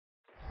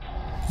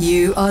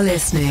You are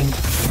listening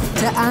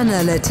to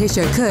Anna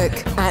Letitia Cook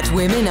at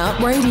WomenUP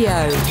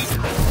Radio.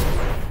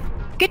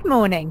 Good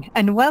morning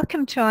and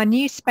welcome to our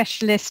new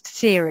specialist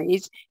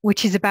series,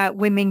 which is about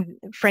women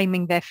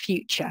framing their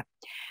future.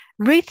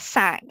 Ruth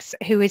Sacks,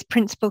 who is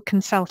Principal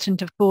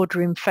Consultant of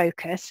Boardroom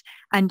Focus,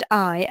 and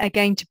I are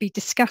going to be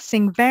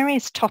discussing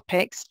various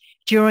topics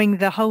during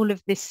the whole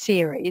of this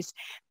series.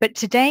 But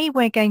today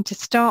we're going to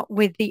start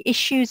with the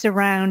issues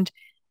around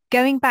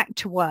going back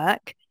to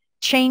work,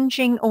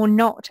 changing or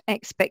not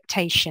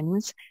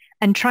expectations,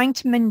 and trying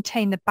to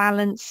maintain the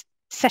balance,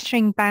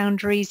 setting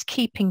boundaries,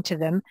 keeping to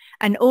them,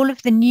 and all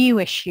of the new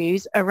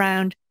issues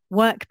around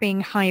work being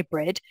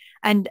hybrid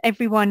and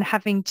everyone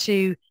having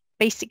to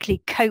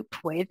basically cope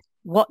with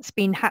what's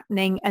been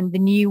happening and the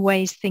new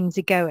ways things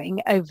are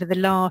going over the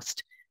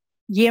last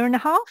year and a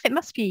half. It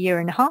must be a year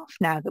and a half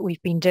now that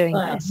we've been doing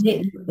this.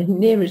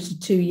 Nearer to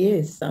 2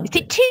 years. Something. Is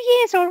it 2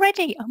 years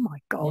already? Oh my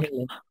God.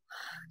 Really?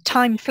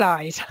 Time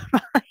flies.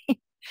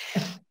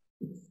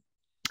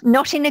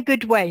 Not in a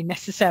good way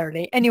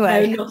necessarily.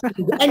 Anyway. No,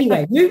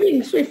 anyway,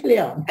 moving swiftly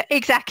on.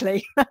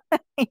 Exactly.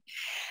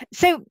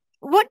 So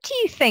what do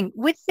you think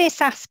with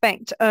this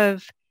aspect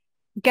of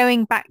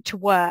going back to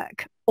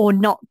work or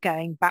not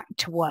going back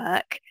to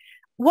work?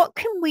 What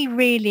can we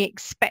really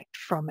expect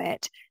from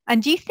it?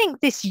 And do you think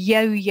this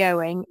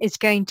yo-yoing is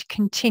going to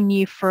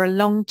continue for a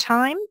long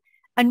time?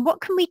 And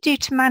what can we do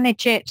to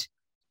manage it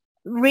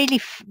really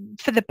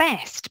for the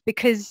best?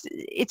 Because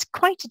it's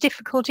quite a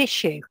difficult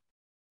issue.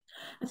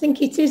 I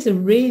think it is a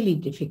really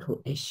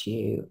difficult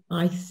issue.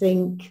 I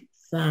think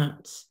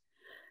that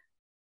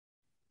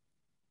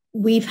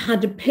we've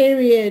had a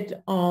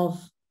period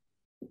of,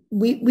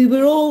 we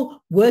were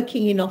all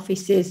working in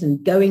offices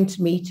and going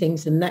to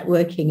meetings and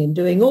networking and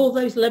doing all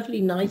those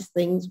lovely, nice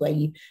things where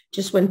you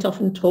just went off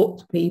and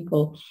talked to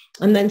people.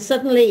 And then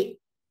suddenly,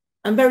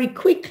 and very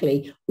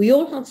quickly, we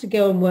all had to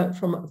go and work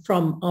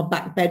from our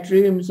back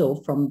bedrooms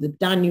or from the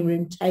dining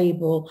room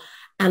table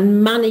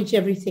and manage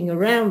everything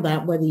around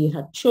that, whether you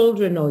had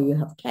children or you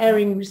have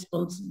caring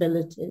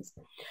responsibilities.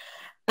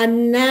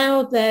 And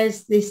now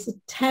there's this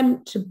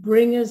attempt to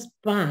bring us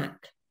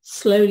back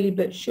slowly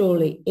but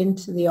surely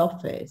into the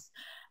office.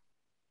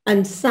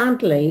 And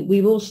sadly,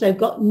 we've also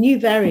got new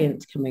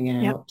variants coming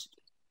out. Yep.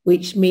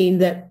 Which mean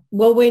that,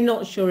 well, we're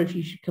not sure if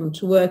you should come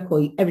to work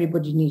or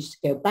everybody needs to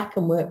go back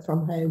and work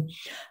from home.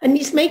 And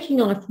it's making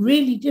life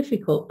really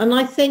difficult. And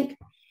I think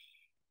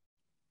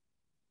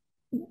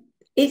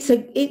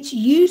it's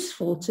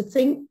useful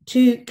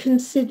to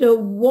consider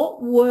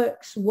what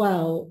works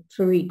well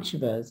for each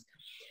of us.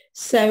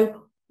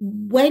 So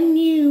when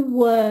you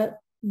were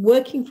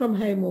working from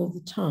home all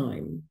the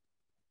time,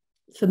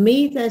 for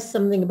me, there's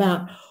something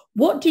about,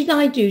 what did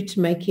I do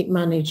to make it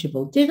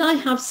manageable? Did I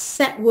have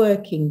set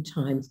working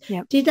times?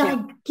 Yep. Did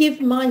I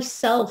give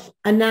myself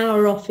an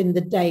hour off in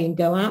the day and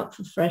go out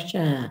for fresh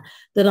air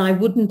that I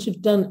wouldn't have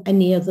done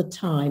any other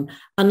time?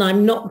 And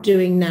I'm not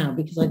doing now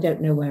because I don't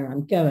know where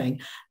I'm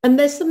going. And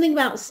there's something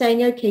about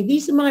saying, okay,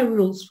 these are my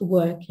rules for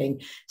working,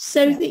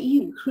 so that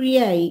you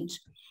create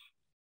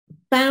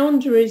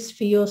boundaries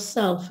for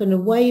yourself and a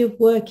way of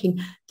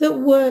working that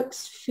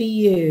works for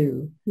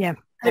you. Yeah.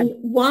 And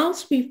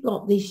whilst we've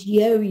got this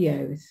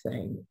yo-yo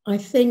thing, I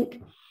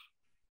think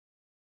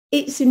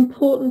it's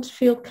important to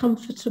feel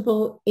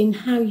comfortable in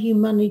how you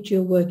manage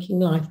your working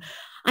life.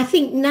 I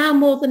think now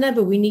more than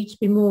ever, we need to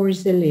be more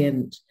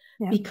resilient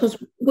because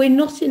we're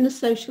not in a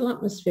social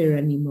atmosphere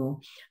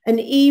anymore. And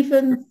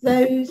even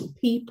those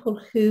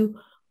people who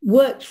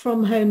worked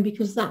from home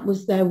because that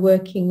was their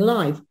working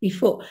life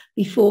before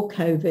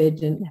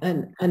COVID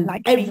and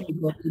like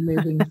everybody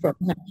moving from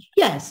home.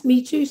 Yes,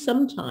 me too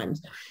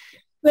sometimes.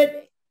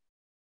 But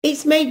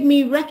it's made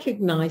me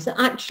recognize that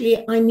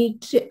actually I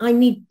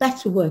need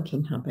better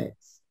working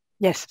habits.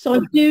 Yes. So I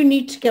do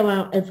need to go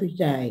out every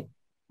day.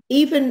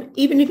 Even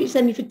if it's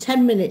only for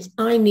 10 minutes,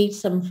 I need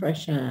some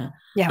fresh air.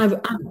 Yeah.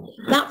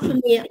 That for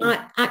me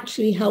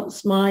actually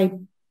helps my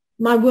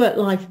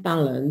work-life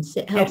balance.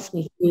 It helps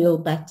me feel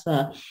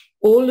better,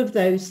 all of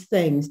those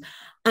things.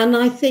 And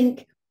I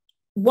think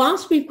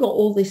whilst we've got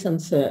all this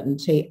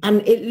uncertainty,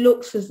 and it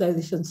looks as though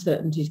this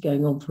uncertainty is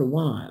going on for a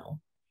while,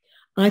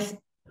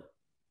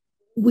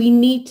 we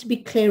need to be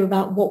clear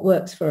about what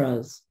works for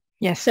us.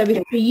 Yes. So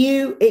if for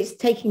you, it's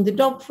taking the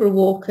dog for a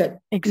walk at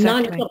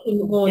 9 o'clock in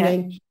the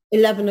morning,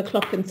 11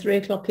 o'clock and 3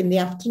 o'clock in the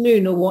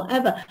afternoon or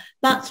whatever,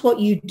 that's what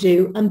you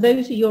do. And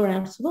those are your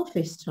out of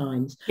office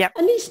times. Yep.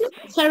 And it's not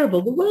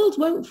terrible. The world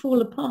won't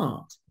fall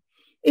apart.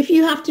 If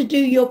you have to do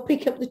your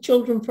pick up the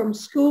children from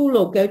school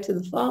or go to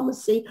the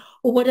pharmacy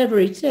or whatever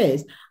it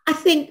is, I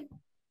think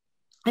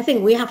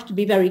we have to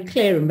be very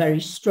clear and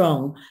very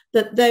strong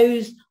that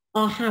those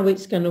are how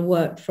it's going to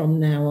work from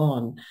now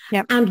on.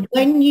 Yep. And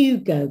when you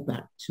go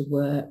back to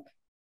work,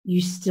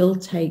 you still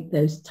take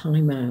those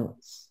time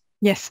outs.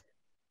 Yes.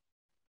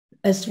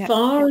 As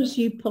far as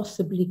you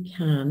possibly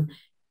can.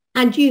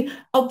 And you're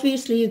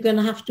going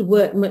to have to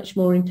work much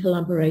more in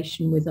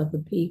collaboration with other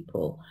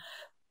people.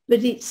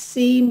 But it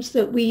seems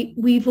that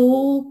we've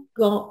all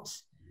got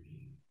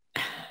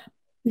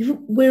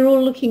we're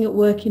all looking at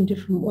work in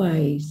different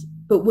ways,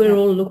 but we're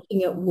all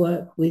looking at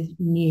work with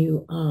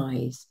new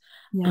eyes.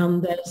 Yeah.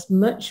 And there's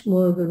much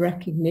more of a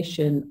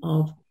recognition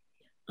of,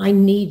 I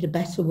need a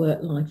better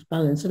work-life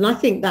balance. And I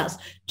think that's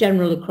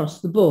general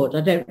across the board.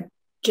 I don't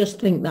just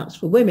think that's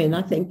for women.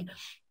 I think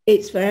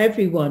it's for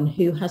everyone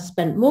who has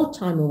spent more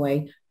time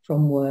away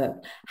from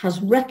work,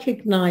 has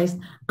recognised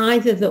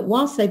either that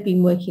whilst they've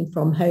been working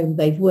from home,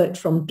 they've worked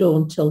from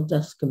dawn till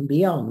dusk and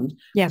beyond,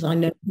 because I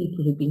know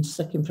people who've been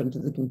stuck in front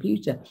of the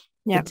computer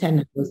for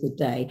 10 hours a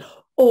day,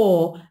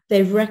 or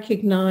they've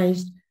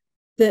recognised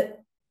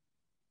that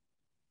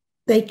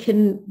they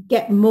can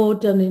get more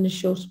done in a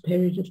shorter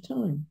period of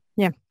time.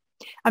 Yeah.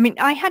 I mean,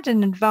 I had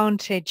an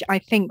advantage, I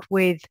think,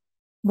 with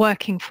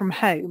working from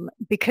home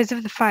because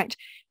of the fact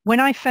when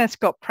I first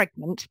got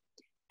pregnant,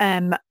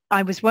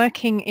 I was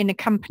working in a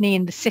company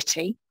in the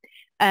city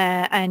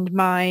and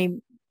my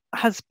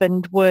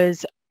husband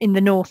was in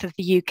the north of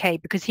the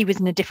UK because he was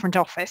in a different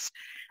office.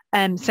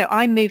 So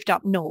I moved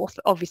up north,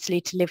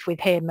 obviously, to live with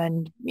him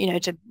and,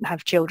 to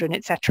have children,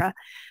 etc.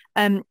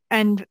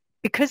 And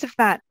because of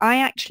that, I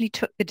actually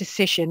took the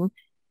decision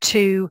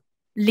to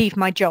leave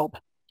my job,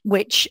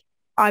 which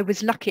I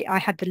was lucky I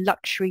had the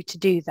luxury to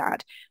do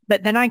that.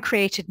 But then I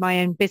created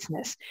my own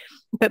business.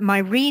 But my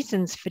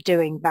reasons for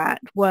doing that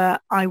were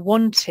I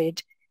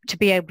wanted to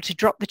be able to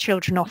drop the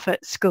children off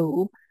at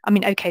school. I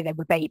mean, okay, they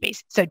were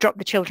babies. So drop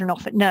the children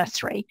off at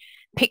nursery,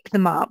 pick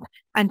them up,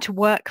 and to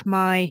work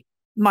my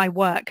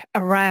work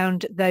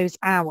around those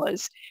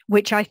hours,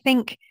 which I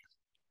think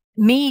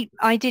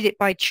I did it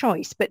by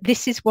choice, but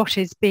this is what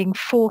is being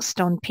forced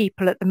on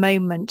people at the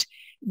moment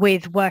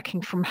with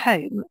working from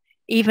home,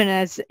 even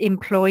as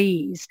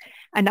employees.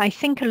 And I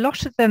think a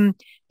lot of them,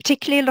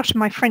 particularly a lot of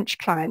my French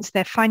clients,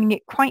 they're finding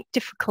it quite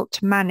difficult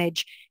to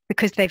manage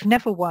because they've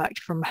never worked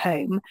from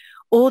home,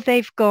 or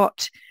they've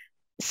got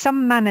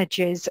some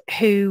managers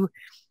who,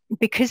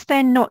 because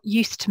they're not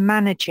used to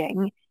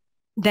managing,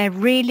 they're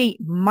really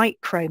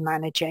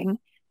micromanaging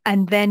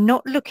and they're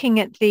not looking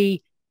at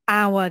the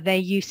hour they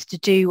used to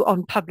do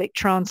on public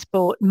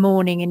transport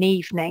morning and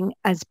evening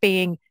as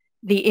being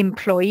the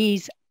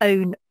employee's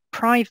own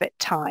private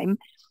time.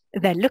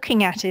 They're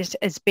looking at it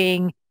as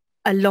being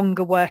a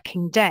longer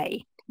working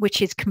day,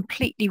 which is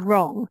completely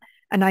wrong.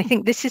 And I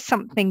think this is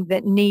something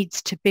that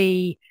needs to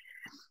be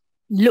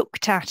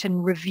looked at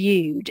and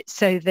reviewed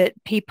so that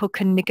people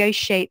can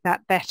negotiate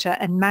that better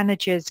and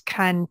managers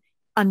can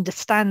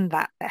understand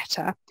that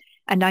better.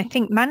 And I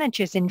think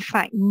managers, in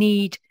fact,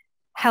 need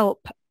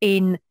help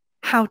in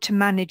how to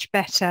manage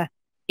better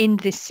in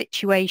this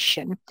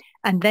situation.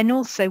 And then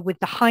also with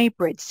the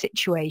hybrid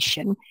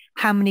situation,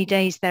 how many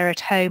days they're at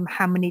home,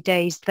 how many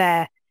days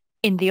they're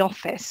in the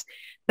office.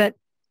 But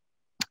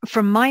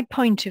from my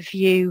point of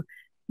view,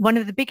 one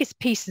of the biggest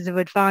pieces of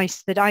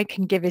advice that I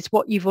can give is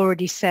what you've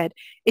already said.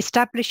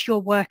 Establish your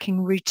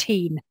working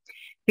routine,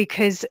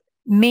 because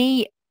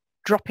me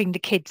dropping the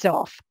kids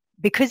off,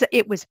 because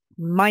it was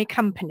my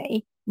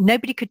company,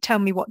 nobody could tell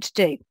me what to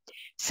do.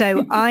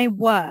 So I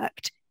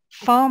worked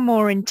far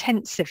more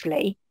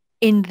intensively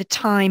in the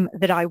time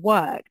that I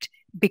worked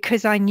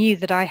because I knew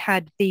that I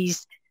had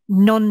these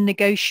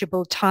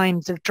non-negotiable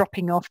times of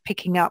dropping off,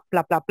 picking up,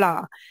 blah, blah,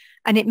 blah.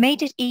 And it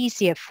made it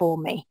easier for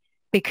me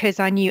because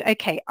I knew,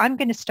 okay, I'm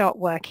going to start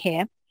work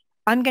here.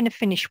 I'm going to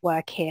finish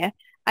work here.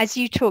 As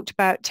you talked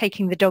about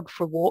taking the dog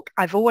for a walk,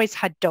 I've always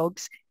had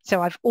dogs.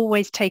 So I've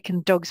always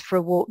taken dogs for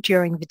a walk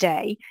during the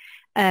day.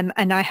 And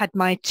I had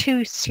my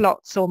 2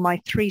 slots or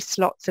my 3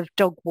 slots of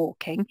dog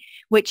walking,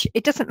 which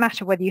it doesn't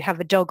matter whether you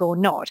have a dog or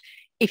not.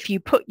 If you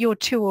put your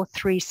 2 or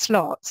 3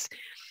 slots,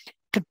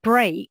 the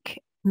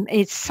break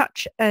is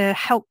such a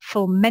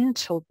helpful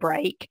mental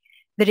break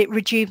that it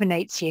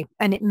rejuvenates you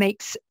and it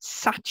makes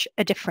such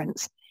a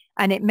difference.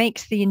 And it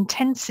makes the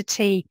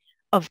intensity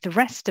of the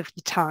rest of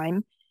the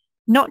time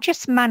not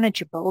just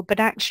manageable,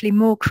 but actually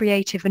more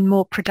creative and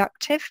more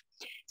productive.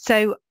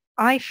 So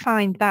I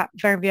find that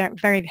very, very,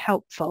 very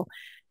helpful.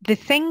 The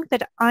thing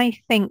that I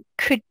think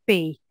could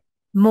be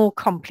more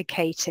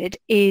complicated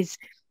is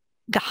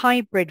the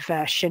hybrid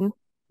version,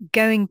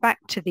 going back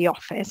to the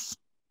office,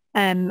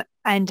 and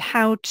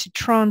how to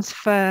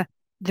transfer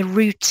the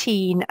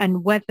routine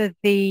and whether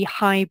the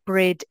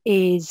hybrid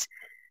is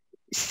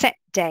set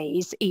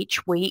days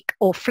each week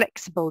or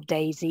flexible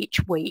days each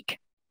week.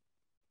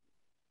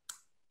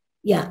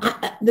 Yeah,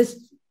 there's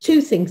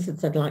 2 things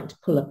that I'd like to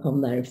pull up on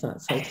there, if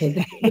that's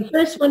okay. The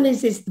first one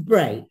is the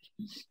break.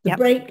 The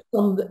break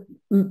from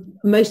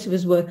most of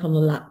us work on a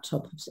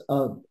laptop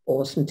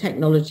or some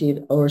technology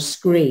or a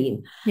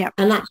screen.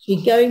 And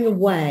actually going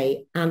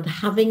away and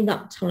having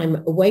that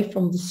time away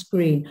from the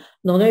screen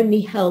not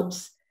only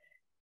helps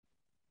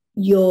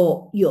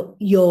the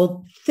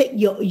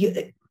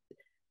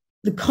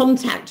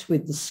contact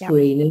with the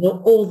screen and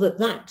all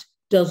that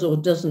does or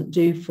doesn't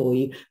do for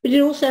you, but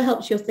it also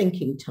helps your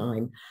thinking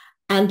time.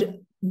 And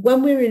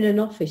when we're in an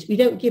office, we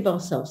don't give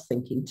ourselves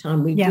thinking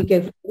time. We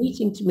go from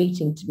meeting to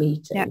meeting to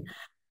meeting.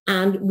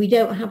 And we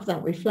don't have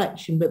that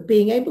reflection, but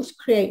being able to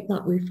create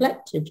that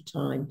reflective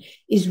time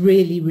is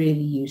really, really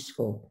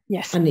useful.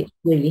 Yes. And it's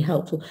really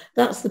helpful.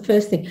 That's the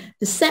first thing.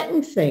 The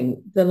second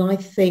thing that I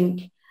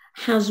think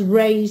has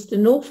raised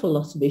an awful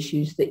lot of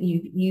issues that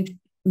you've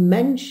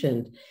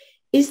mentioned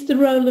is the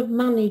role of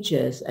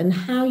managers and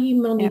how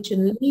you manage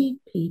and lead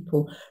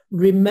people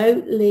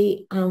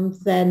remotely, and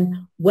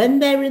then when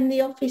they're in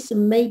the office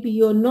and maybe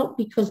you're not,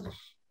 because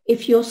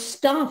if your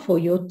staff or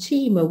your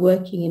team are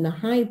working in a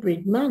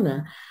hybrid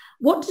manner,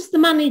 what does the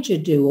manager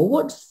do, or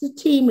what does the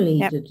team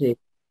leader do?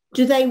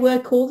 Do they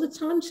work all the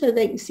time so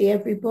they can see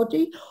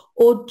everybody,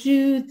 or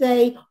do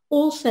they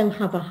also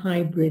have a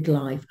hybrid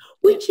life,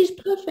 which is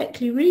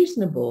perfectly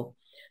reasonable?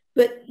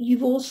 But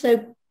you've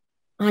also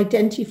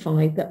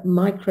identified that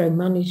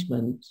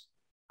micromanagement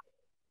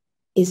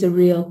is a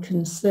real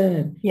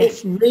concern. Yes.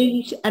 It's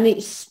really, and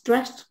it's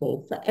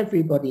stressful for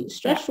everybody. It's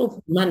stressful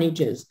for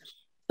managers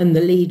and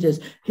the leaders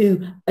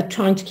who are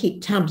trying to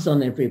keep tabs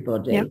on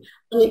everybody. And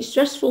it's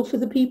stressful for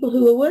the people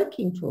who are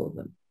working for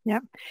them. Yeah.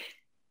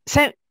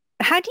 So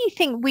how do you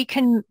think we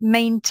can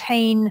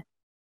maintain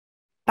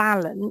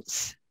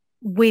balance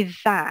with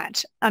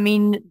that? I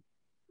mean,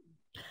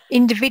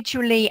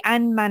 individually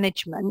and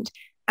management,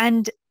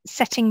 and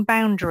setting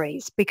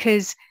boundaries,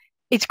 because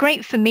it's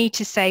great for me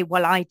to say,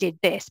 well, I did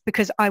this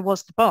because I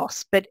was the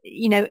boss. But,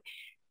 you know,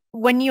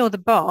 when you're the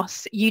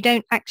boss, you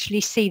don't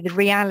actually see the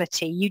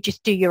reality. You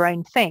just do your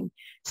own thing.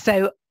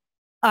 So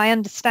I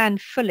understand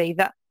fully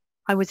that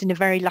I was in a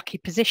very lucky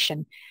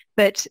position.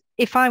 But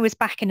if I was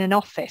back in an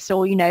office,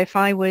 or, you know, if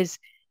I was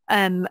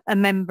a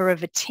member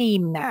of a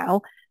team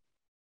now,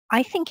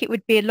 I think it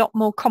would be a lot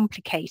more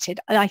complicated.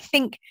 And I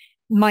think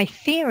my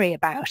theory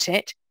about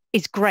it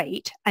is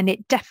great, and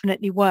it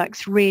definitely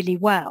works really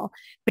well,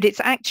 but it's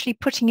actually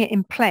putting it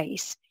in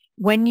place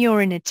when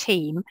you're in a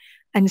team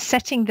and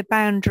setting the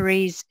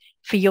boundaries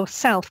for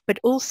yourself, but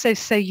also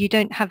so you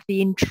don't have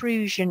the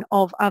intrusion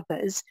of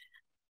others.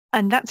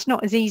 And that's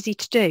not as easy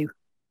to do.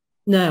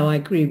 No, I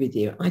agree with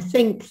you. I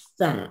think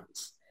that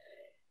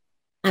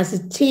as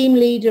a team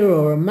leader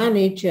or a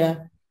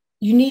manager,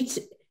 you need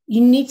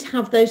to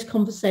have those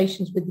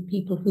conversations with the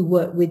people who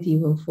work with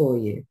you and for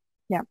you.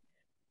 Yeah.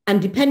 And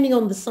depending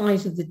on the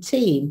size of the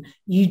team,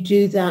 you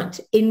do that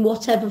in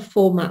whatever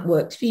format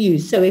works for you.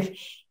 So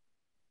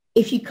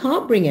if you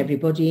can't bring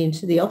everybody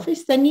into the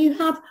office, then you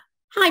have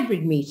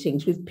hybrid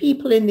meetings with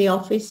people in the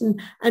office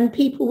and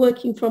people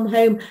working from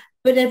home,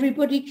 but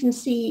everybody can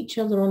see each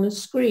other on a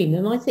screen.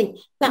 And I think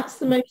that's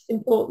the most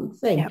important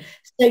thing. Yeah.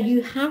 So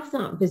you have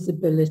that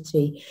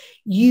visibility,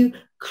 you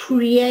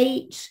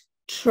create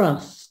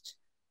trust,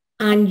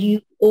 and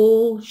you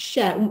all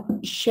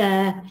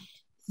share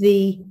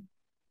the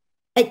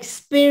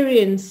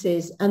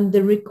experiences and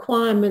the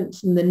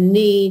requirements and the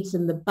needs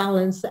and the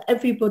balance that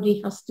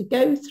everybody has to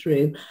go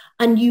through,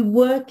 and you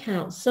work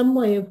out some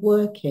way of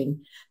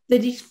working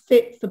that is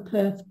fit for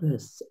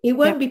purpose. It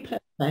won't be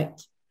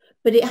perfect,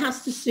 but it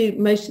has to suit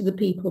most of the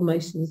people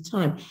most of the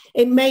time.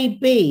 It may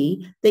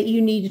be that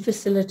you need a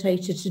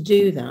facilitator to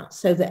do that,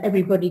 so that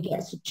everybody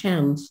gets a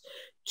chance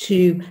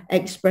to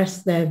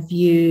express their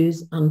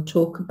views and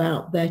talk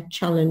about their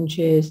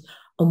challenges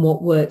and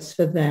what works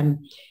for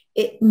them.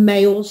 It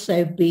may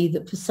also be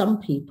that for some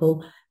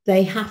people,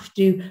 they have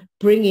to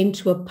bring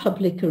into a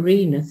public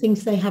arena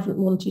things they haven't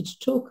wanted to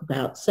talk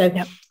about. So,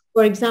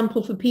 for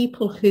example, for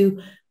people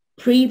who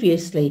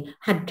previously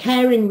had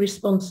caring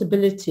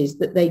responsibilities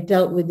that they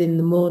dealt with in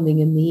the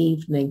morning and the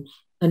evening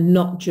and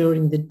not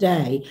during the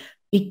day,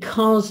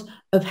 because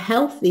of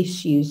health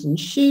issues and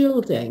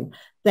shielding,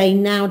 they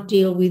now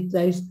deal with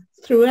those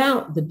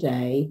throughout the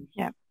day.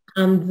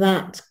 And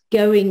that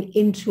going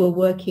into a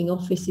working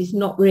office is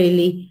not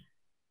really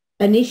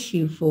an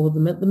issue for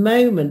them at the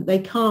moment. They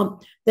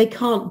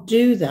can't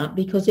do that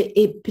because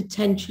it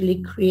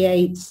potentially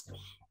creates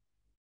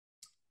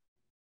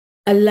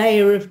a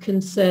layer of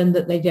concern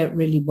that they don't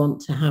really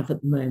want to have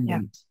at the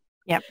moment.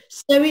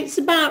 So it's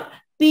about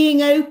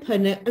being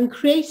open and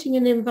creating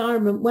an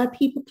environment where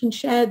people can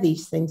share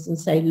these things and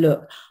say,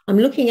 look, I'm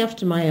looking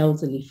after my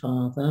elderly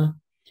father.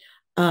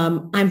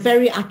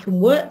 I can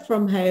work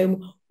from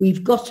home.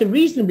 We've got a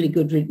reasonably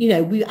good,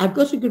 I've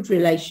got a good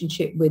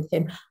relationship with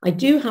him. I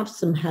do have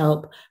some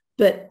help,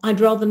 but I'd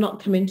rather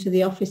not come into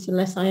the office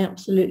unless I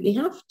absolutely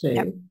have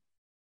to.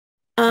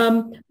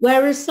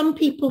 Whereas some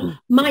people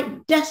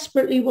might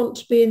desperately want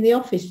to be in the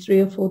office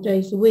 3 or 4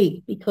 days a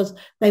week because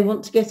they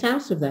want to get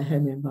out of their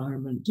home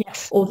environment,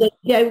 or they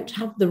don't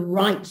have the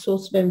right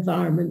sort of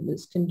environment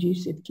that's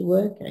conducive to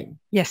working.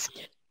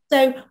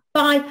 So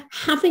by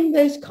having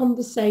those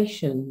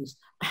conversations,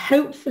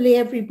 hopefully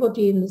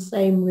everybody in the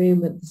same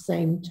room at the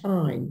same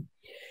time,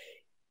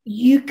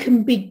 you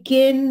can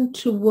begin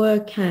to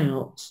work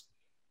out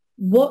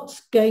what's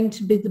going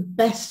to be the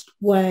best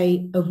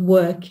way of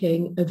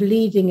working, of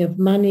leading, of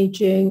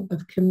managing,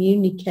 of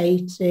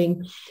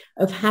communicating,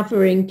 of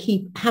having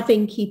keep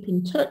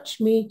in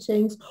touch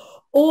meetings,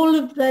 all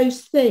of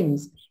those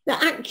things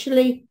that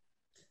actually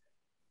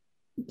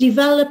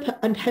develop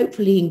and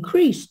hopefully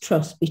increase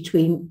trust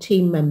between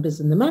team members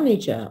and the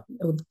manager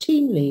or the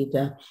team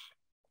leader,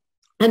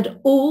 and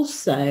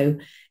also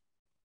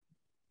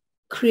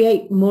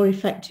create more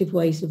effective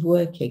ways of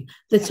working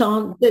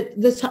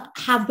that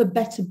have a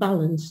better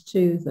balance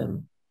to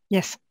them.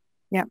 Yes.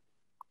 Yeah.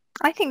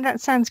 I think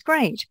that sounds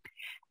great.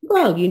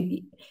 Well,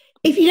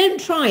 if you don't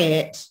try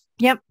it,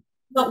 yep,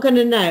 not going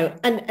to know.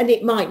 And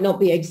it might not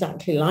be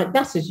exactly like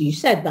that. As you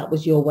said, that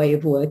was your way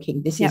of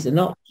working. This is an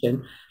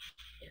option.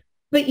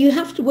 But you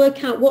have to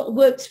work out what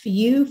works for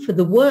you, for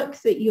the work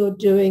that you're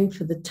doing,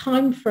 for the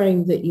time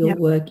frame that you're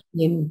working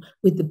in,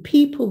 with the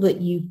people that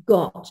you've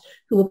got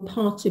who are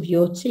part of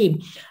your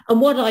team.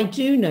 And what I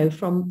do know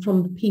from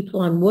the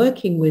people I'm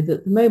working with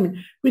at the moment,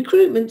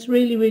 recruitment's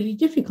really, really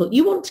difficult.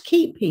 You want to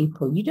keep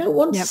people. You don't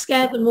want to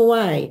scare them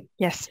away.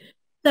 Yes.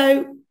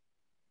 So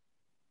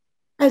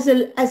as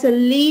a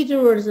leader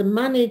or as a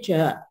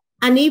manager,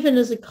 and even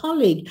as a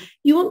colleague,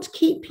 you want to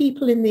keep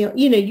people in the,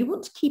 you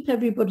want to keep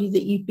everybody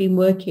that you've been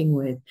working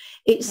with.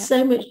 It's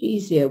so much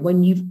easier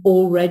when you've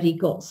already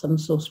got some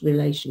sort of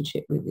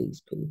relationship with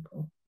these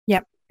people.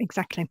 Yep,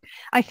 exactly.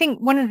 I think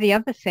one of the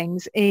other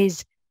things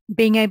is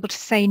being able to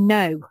say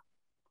no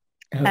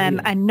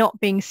and not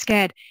being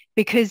scared,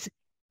 because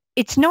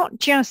it's not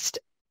just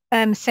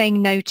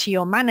saying no to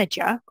your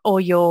manager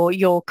or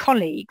your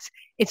colleagues.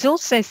 It's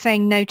also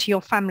saying no to your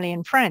family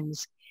and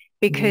friends.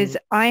 Because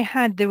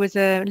there was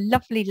a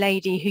lovely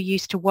lady who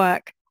used to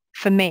work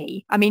for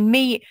me. I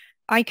mean,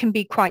 I can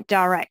be quite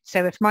direct.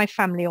 So if my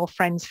family or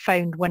friends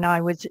phoned when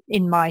I was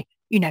in my,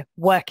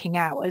 working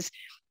hours,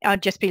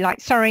 I'd just be like,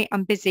 sorry,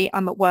 I'm busy,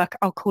 I'm at work,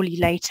 I'll call you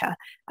later.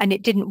 And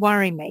it didn't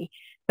worry me.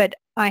 But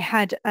I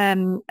had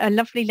a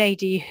lovely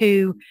lady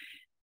who,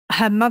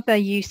 her mother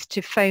used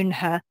to phone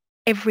her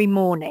every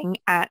morning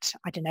at,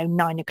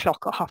 9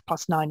 o'clock or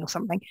 9:30 or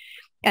something.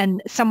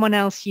 And someone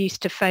else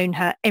used to phone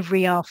her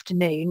every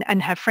afternoon,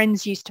 and her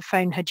friends used to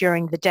phone her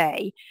during the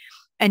day.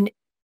 And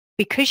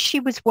because she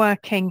was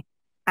working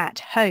at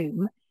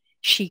home,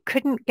 she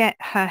couldn't get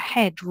her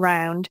head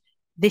round,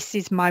 this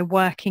is my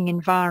working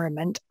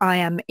environment, I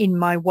am in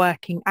my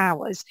working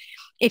hours.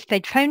 If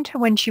they'd phoned her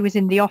when she was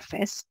in the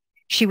office,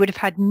 she would have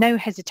had no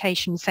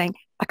hesitation saying,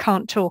 I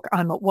can't talk,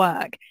 I'm at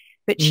work.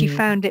 But she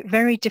found it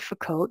very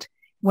difficult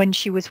when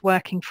she was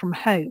working from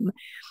home.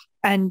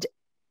 And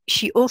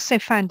she also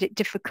found it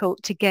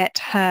difficult to get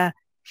her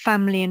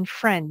family and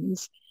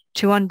friends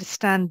to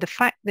understand the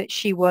fact that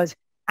she was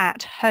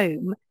at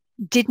home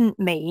didn't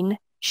mean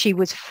she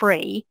was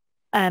free,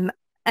 and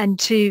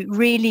to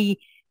really,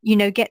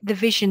 get the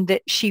vision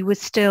that she was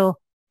still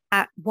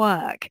at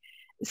work.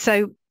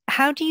 So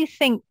how do you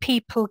think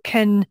people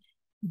can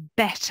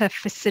better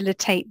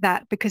facilitate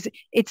that? Because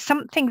it's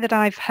something that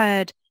I've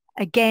heard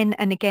again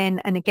and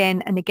again and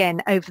again and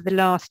again over the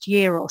last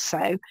year or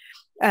so,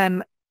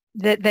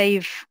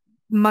 that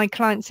my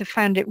clients have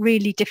found it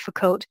really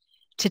difficult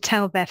to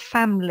tell their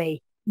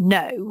family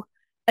no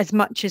as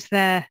much as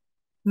their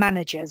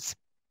managers.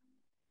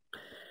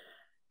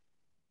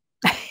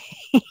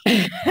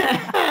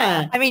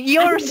 I mean,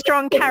 you're a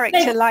strong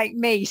character like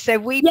me, so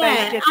we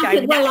both just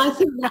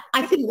go.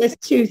 I think there's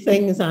two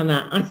things,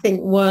 Anna. I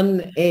think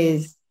one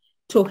is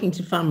talking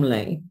to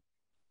family,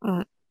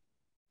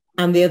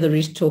 and the other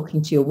is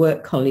talking to your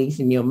work colleagues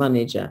and your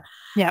manager.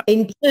 Yeah.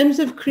 In terms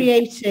of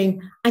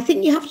creating, I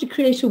think you have to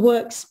create a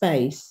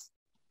workspace.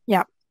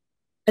 Yeah.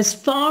 As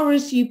far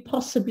as you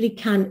possibly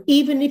can,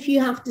 even if you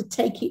have to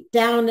take it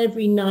down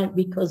every night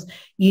because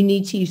you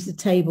need to use the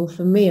table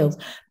for meals.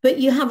 But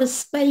you have a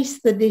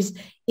space that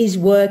is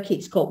work.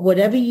 It's got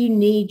whatever you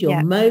need,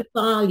 your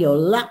mobile, your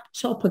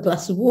laptop, a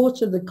glass of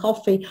water, the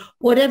coffee,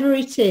 whatever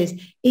it is.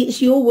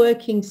 It's your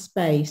working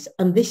space.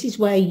 And this is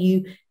where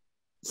you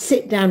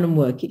sit down and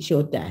work. It's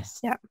your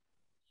desk. Yeah.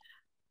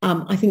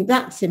 I think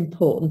that's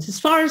important. As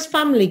far as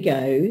family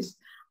goes,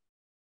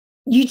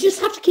 you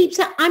just have to keep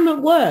saying, I'm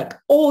at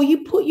work, or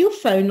you put your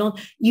phone on.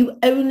 You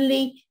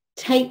only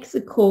take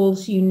the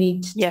calls you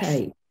need to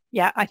take.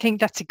 Yeah, I think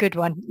that's a good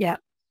one. Yeah.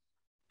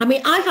 I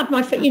mean, I have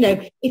my phone,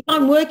 if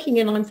I'm working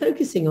and I'm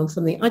focusing on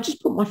something, I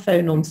just put my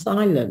phone on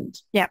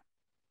silent. Yeah.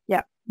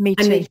 Yeah, me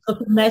too. And it's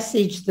got a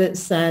message that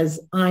says,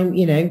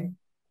 I'll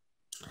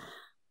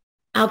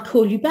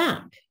call you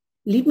back.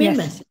 Leave me a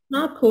message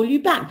and I'll call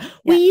you back. Yeah.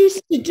 We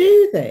used to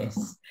do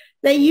this.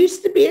 There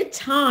used to be a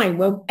time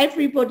when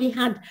everybody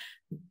had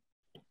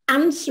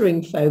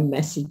answering phone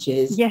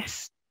messages.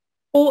 Yes.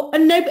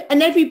 And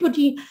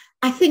everybody,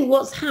 I think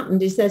what's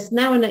happened is there's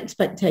now an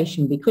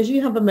expectation, because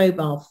you have a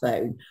mobile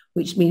phone,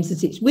 which means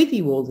that it's with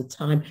you all the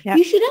time. Yeah.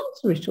 You should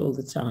answer it all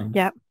the time.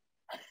 Yeah.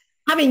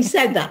 Having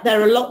said that,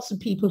 there are lots of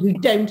people who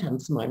don't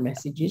answer my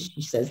messages,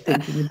 she says,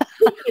 thinking in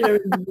particular.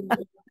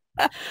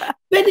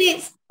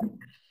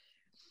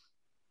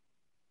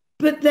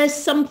 But there's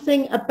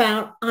something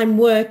about, I'm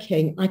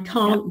working, I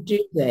can't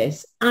do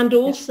this, and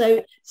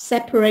also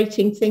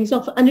separating things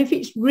off. And if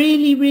it's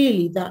really,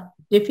 really that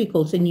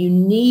difficult and you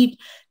need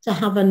to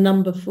have a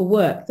number for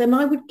work, then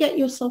I would get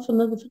yourself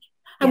another.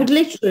 I would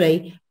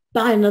literally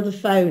buy another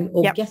phone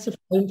or Yep. get a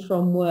phone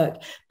from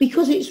work,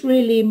 because it's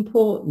really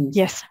important.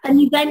 Yes.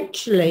 And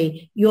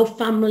eventually your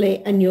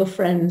family and your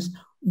friends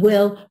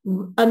will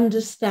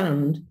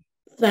understand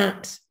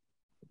that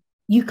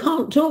you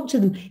can't talk to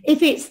them.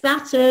 If it's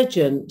that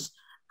urgent,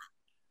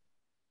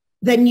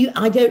 then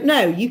I don't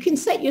know, you can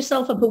set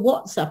yourself up a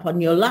WhatsApp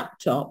on your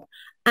laptop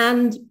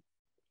and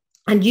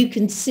you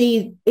can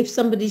see if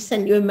somebody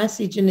sent you a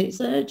message and it's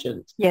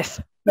urgent. Yes.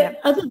 But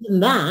other than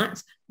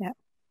that,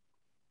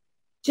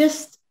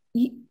 just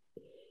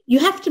you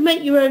have to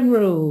make your own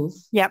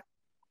rules. Yep,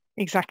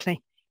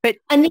 exactly.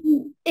 And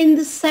in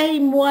the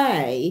same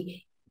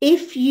way,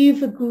 if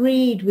you've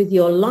agreed with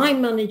your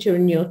line manager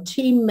and your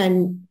team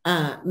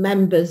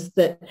members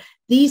that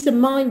these are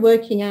my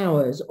working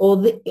hours,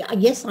 or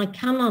yes, I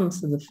can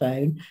answer the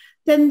phone,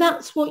 then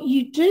that's what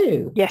you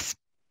do. Yes.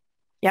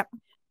 Yep.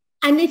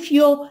 And if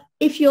you're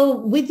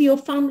with your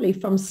family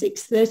from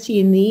 6:30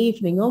 in the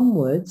evening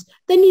onwards,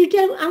 then you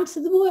don't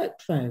answer the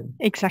work phone.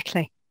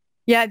 Exactly.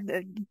 Yeah,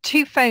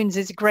 2 phones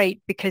is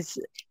great, because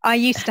I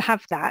used to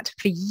have that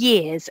for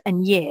years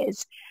and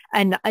years.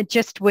 And I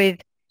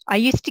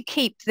used to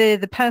keep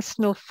the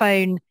personal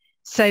phone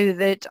so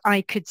that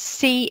I could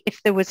see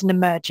if there was an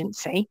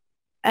emergency.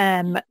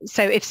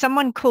 So if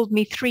someone called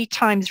me 3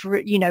 times,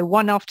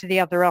 one after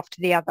the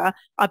other,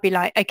 I'd be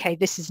like, okay,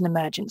 this is an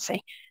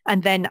emergency.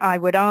 And then I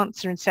would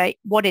answer and say,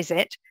 what is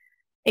it?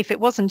 If it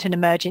wasn't an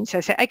emergency,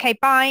 I'd say, okay,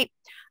 bye.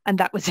 And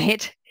that was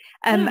it.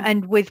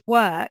 And with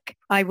work,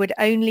 I would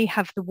only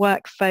have the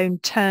work phone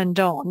turned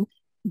on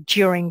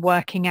during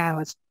working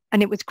hours.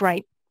 And it was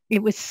great.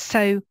 It was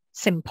so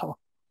simple.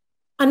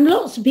 And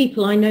lots of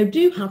people I know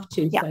do have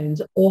 2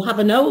 phones, or have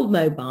an old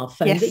mobile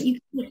phone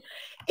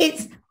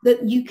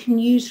that you can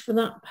use for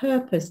that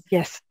purpose.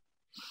 Yes.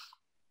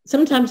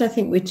 Sometimes I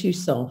think we're too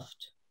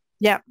soft.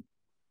 Yeah.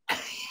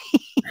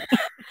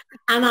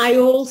 And I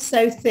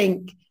also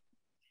think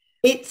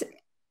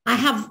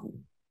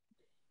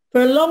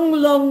for a long,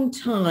 long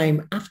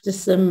time, after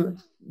some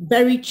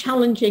very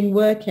challenging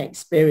work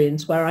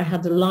experience where I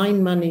had a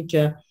line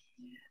manager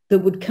that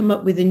would come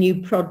up with a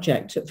new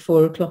project at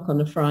 4:00 on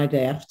a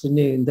Friday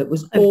afternoon that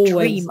was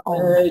always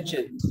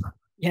urgent.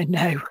 Yeah,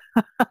 no.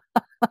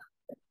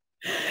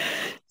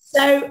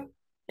 So,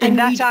 in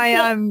that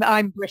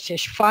I'm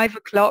British.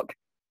 5:00,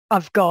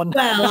 I've gone.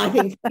 Well, I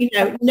think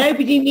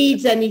nobody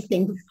needs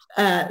anything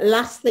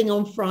last thing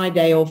on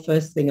Friday or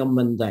first thing on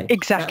Monday.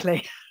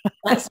 Exactly.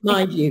 That's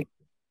my view.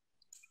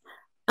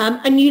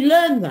 And you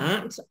learn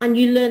that, and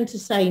you learn to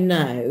say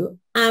no.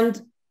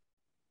 And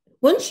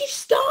once you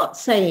start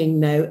saying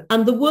no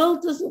and the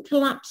world doesn't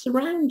collapse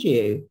around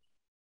you,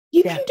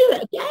 you can do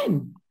it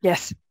again.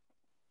 Yes.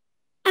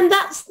 And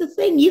that's the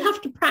thing. You have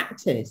to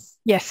practice.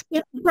 Yes. You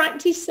have to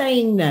practice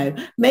saying no.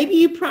 Maybe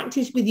you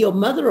practice with your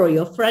mother or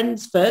your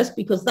friends first,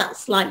 because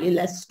that's slightly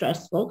less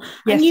stressful.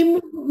 Yes. And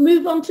you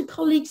move on to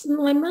colleagues and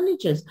line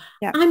managers.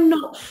 Yeah. I'm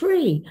not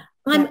free.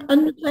 I'm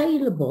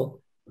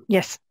unavailable.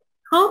 Yes.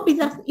 Can't be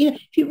that, if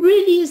it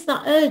really is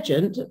that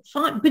urgent,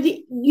 fine, but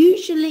it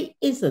usually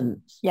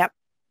isn't. Yep.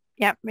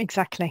 Yep,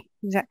 exactly.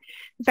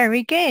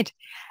 Very good.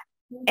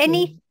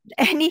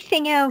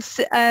 Anything else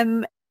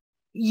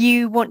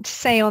you want to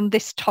say on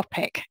this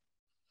topic,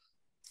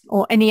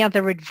 or any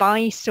other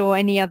advice or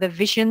any other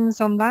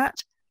visions on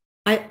that?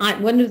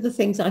 One of the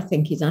things I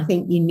think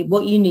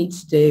what you need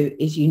to do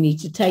is you need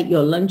to take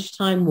your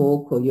lunchtime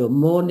walk or your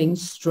morning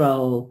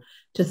stroll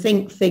to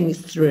think things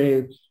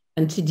through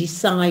and to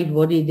decide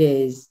what it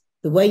is,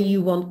 the way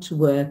you want to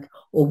work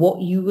or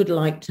what you would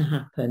like to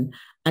happen.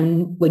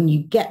 And when you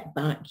get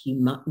back, you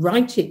might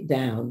write it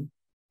down.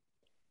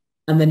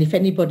 And then if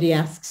anybody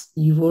asks,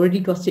 you've already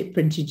got it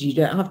printed. You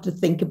don't have to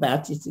think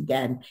about it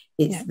again.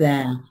 It's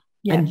there.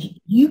 Yeah. And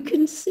you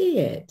can see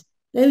it.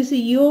 This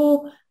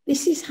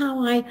is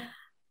how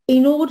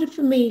in order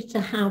for me to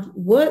have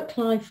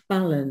work-life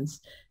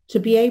balance, to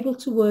be able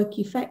to work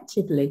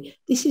effectively,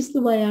 this is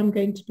the way I'm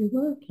going to be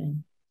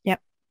working. Yep.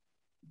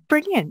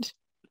 Brilliant.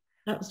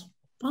 That's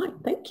fine.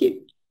 Thank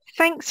you.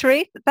 Thanks,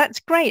 Ruth.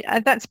 That's great.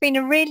 That's been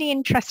a really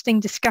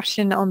interesting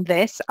discussion on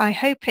this. I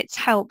hope it's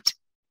helped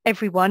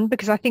everyone,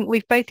 because I think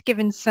we've both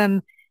given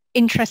some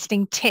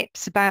interesting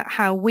tips about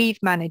how we've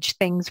managed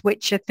things,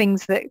 which are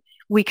things that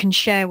we can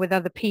share with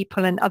other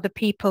people, and other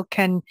people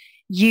can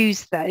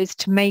use those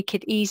to make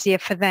it easier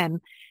for them.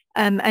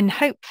 And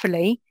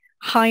hopefully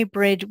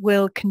hybrid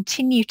will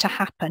continue to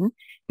happen,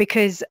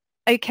 because,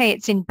 okay,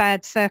 it's in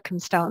bad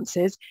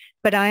circumstances,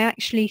 but I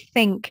actually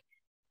think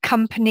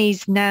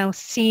companies now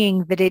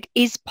seeing that it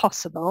is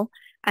possible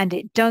and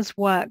it does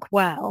work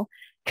well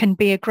can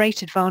be a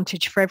great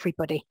advantage for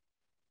everybody.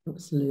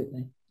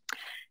 Absolutely.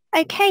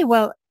 Okay,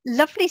 well,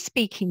 lovely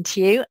speaking to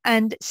you,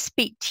 and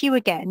speak to you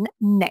again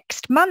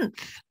next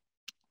month.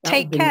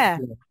 Take care.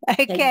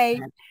 Okay. Take care.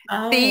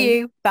 See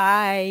you.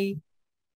 Bye.